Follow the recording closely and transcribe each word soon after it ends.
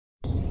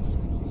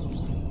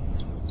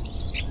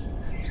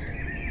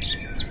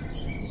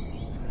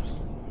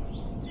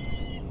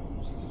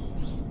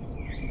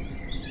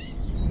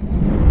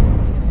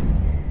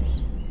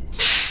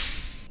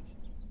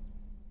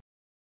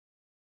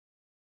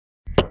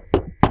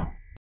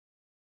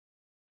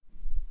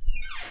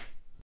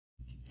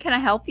Can I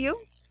help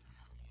you?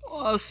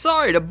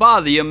 Sorry to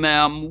bother you,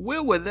 ma'am.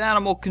 We're with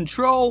Animal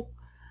Control.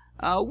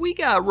 We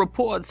got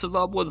reports of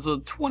upwards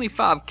of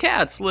 25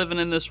 cats living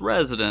in this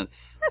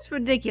residence. That's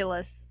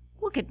ridiculous.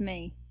 Look at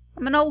me.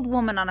 I'm an old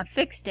woman on a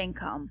fixed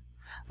income.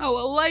 Oh,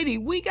 well, lady,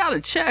 we got to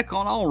check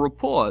on all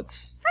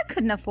reports. I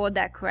couldn't afford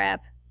that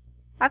crap.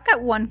 I've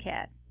got one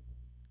cat.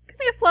 Come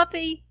here,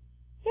 Fluffy.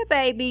 Here,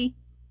 baby.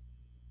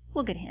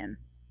 Look at him.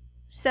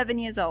 7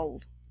 years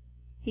old.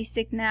 He's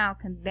sick now,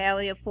 can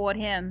barely afford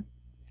him.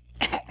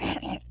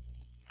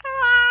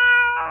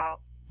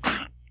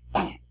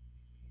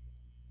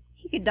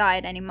 He could die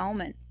at any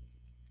moment.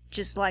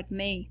 Just like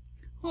me.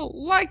 Well,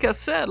 like I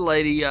said,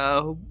 lady,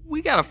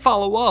 we got to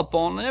follow up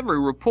on every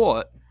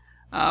report.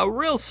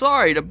 Real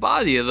sorry to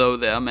bother you, though,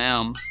 there,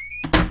 ma'am.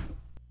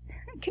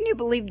 Can you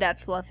believe that,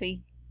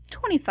 Fluffy?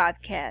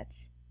 25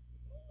 cats.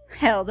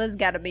 Hell, there's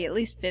got to be at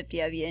least 50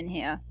 of you in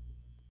here.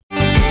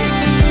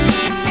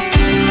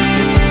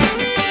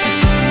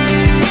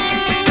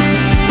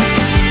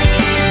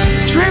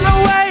 Dream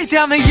away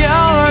down the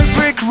yellow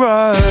brick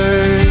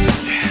road.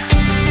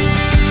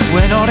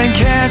 We're not in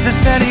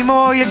Kansas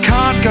anymore, you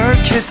can't go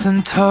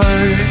kissing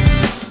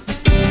toads.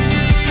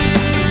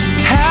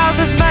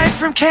 Houses made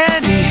from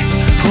candy,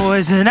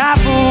 poison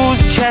apples,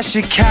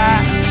 Cheshire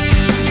cats.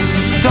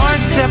 Don't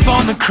step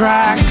on the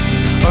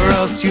cracks, or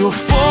else you'll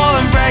fall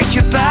and break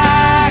your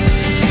backs.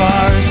 As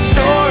far as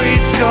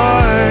stories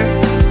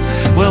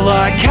go, we're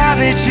like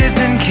cabbages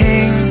and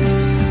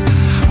kings.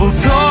 We'll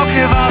talk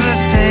of other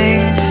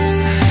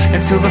things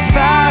until the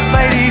fat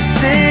lady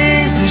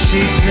sings, and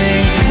she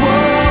sings,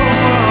 whoa,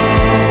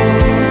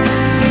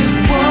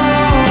 whoa,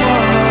 whoa,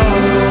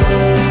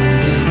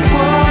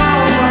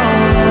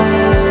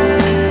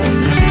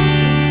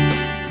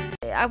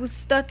 whoa. I was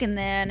stuck in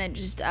there, and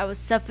I was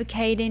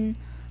suffocating.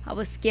 I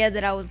was scared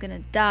that I was gonna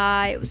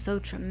die. It was so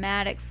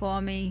traumatic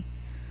for me.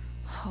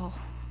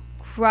 Oh,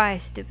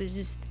 Christ, it was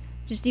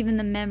just even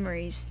the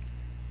memories.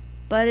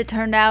 But it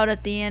turned out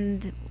at the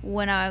end,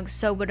 when I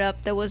sobered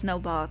up, there was no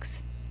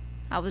box.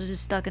 I was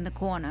just stuck in the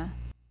corner.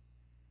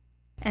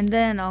 And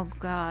then, oh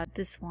God,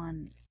 this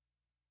one.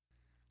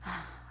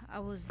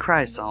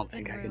 Christ, I don't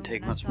think I can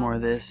take much more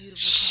of this.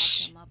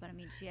 Shh!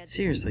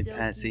 Seriously,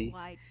 Patsy.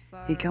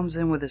 He comes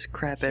in with this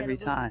crap every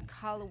time.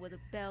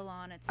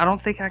 I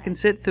don't think I can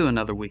sit through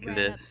another week of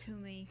this.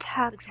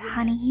 Tux,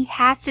 honey, he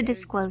has to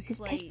disclose his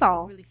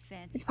pitfalls.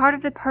 It's part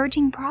of the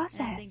purging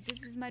process.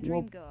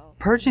 Well,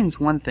 purging's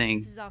one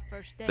thing,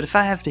 but if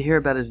I have to hear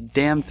about his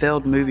damn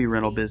failed movie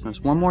rental business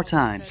one more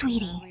time...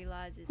 Sweetie,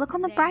 look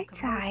on the bright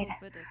side.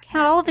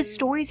 Not all of his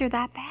stories are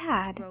that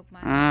bad.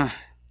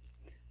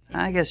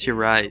 I guess you're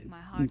right.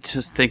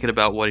 Just thinking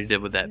about what he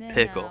did with that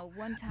pickle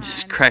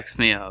just cracks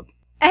me up.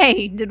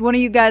 Hey, did one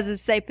of you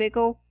guys say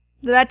pickle?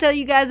 Did I tell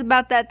you guys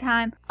about that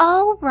time?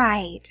 Oh,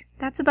 right.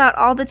 That's about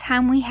all the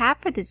time we have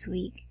for this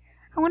week.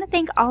 I want to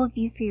thank all of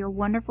you for your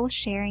wonderful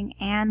sharing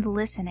and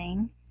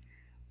listening.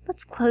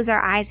 Let's close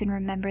our eyes and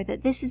remember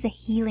that this is a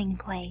healing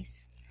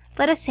place.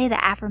 Let us say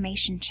the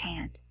affirmation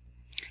chant.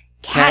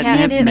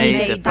 Catnip may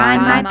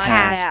define my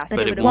past,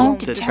 but it won't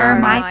deter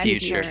my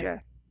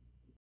future.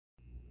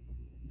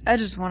 I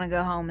just want to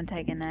go home and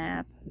take a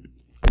nap.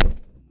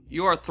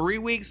 You are 3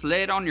 weeks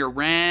late on your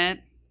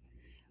rent.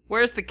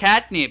 Where's the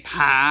catnip,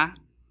 huh?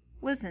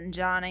 Listen,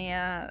 Johnny,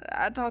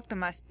 I talked to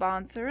my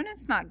sponsor, and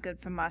it's not good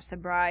for my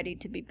sobriety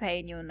to be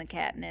paying you in the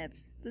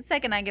catnips. The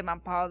second I get my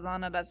paws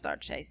on it, I start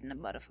chasing the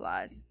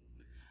butterflies.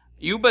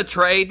 You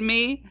betrayed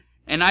me,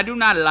 and I do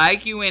not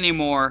like you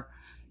anymore.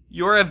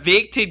 You're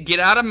evicted.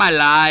 Get out of my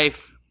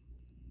life.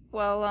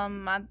 Well,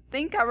 I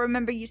think I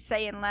remember you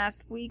saying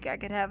last week I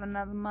could have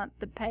another month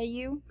to pay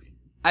you.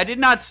 I did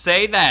not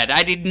say that.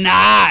 I did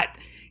not.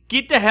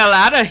 Get the hell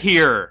out of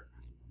here.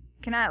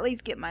 Can I at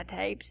least get my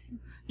tapes?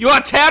 You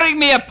are tearing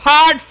me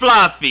apart,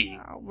 Fluffy.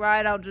 All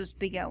right, I'll just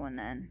be going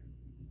then.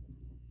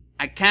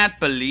 I can't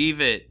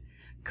believe it.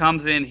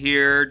 Comes in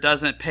here,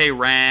 doesn't pay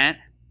rent.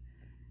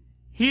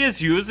 He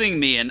is using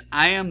me, and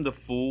I am the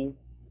fool.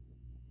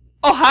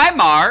 Oh, hi,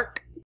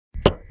 Mark.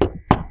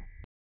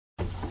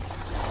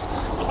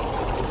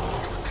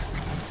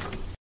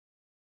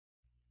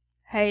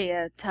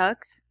 Hey,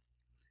 Tux?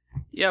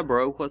 Yeah,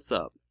 bro, what's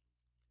up?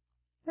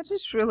 I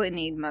just really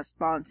need my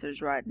sponsors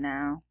right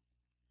now.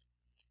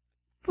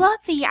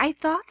 Fluffy, I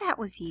thought that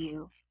was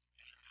you.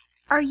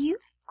 Are you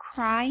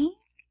crying?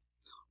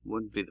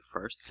 Wouldn't be the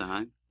first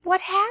time.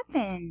 What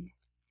happened?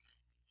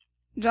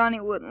 Johnny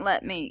wouldn't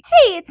let me.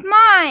 Hey, it's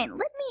mine.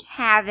 Let me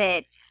have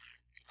it.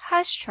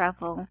 Hush,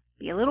 Truffle.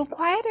 Be a little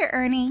quieter,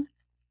 Ernie.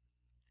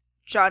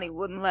 Johnny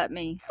wouldn't let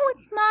me. Oh,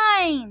 it's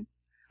mine.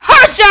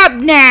 Hush up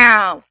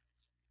now!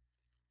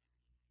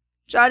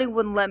 Johnny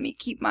wouldn't let me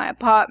keep my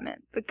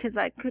apartment because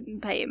I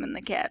couldn't pay him in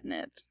the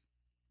catnips.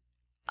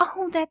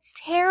 Oh, that's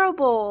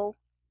terrible.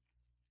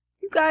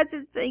 You guys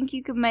just think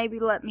you could maybe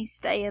let me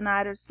stay a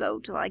night or so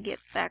till I get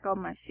back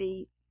on my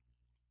feet.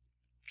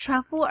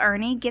 Truffle,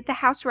 Ernie, get the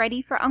house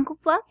ready for Uncle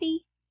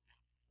Fluffy.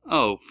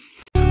 Oh.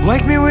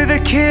 Wake me with a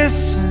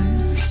kiss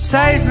and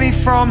save me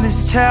from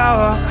this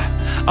tower.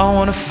 I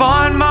wanna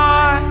find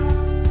my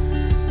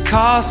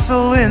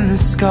castle in the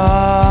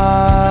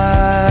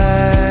sky.